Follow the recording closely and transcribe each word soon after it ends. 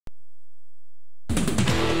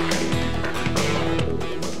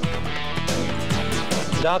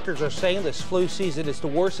Doctors are saying this flu season is the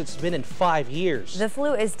worst it's been in 5 years. The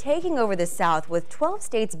flu is taking over the South, with 12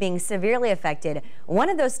 states being severely affected, one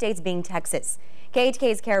of those states being Texas.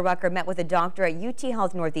 KETK's Kara Rucker met with a doctor at UT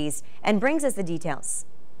Health Northeast and brings us the details.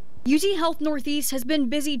 UT Health Northeast has been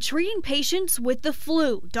busy treating patients with the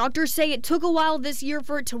flu. Doctors say it took a while this year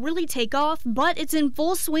for it to really take off, but it's in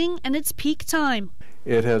full swing and it's peak time.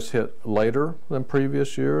 It has hit later than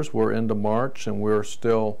previous years. We're into March and we're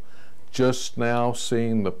still just now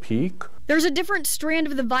seeing the peak. There's a different strand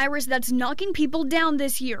of the virus that's knocking people down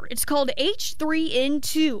this year. It's called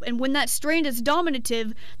H3N2, and when that strand is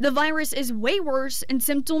dominative, the virus is way worse and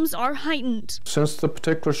symptoms are heightened. Since the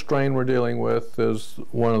particular strain we're dealing with is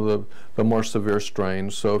one of the more severe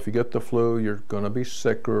strains, so if you get the flu, you're going to be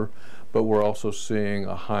sicker, but we're also seeing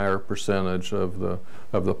a higher percentage of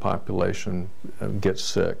the population get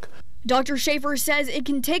sick. Dr. Shafer says it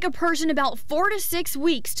can take a person about 4 to 6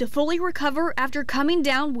 weeks to fully recover after coming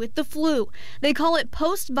down with the flu. They call it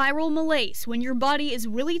post-viral malaise, when your body is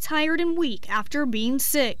really tired and weak after being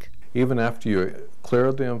sick. Even after you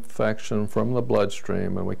clear the infection from the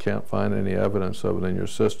bloodstream and we can't find any evidence of it in your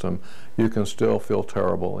system, you can still feel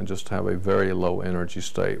terrible and just have a very low energy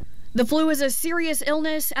state. The flu is a serious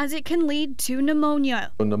illness as it can lead to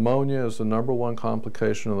pneumonia. Pneumonia is the #1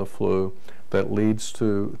 complication of the flu that leads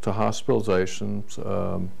to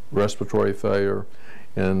hospitalizations, respiratory failure,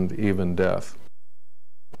 and even death.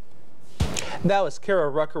 That was Kara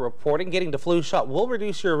Rucker reporting. Getting the flu shot will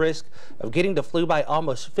reduce your risk of getting the flu by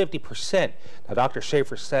almost 50%. Now, Dr.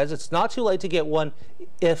 Shafer says it's not too late to get one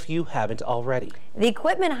if you haven't already. The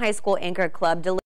Equipment High School Anchor Club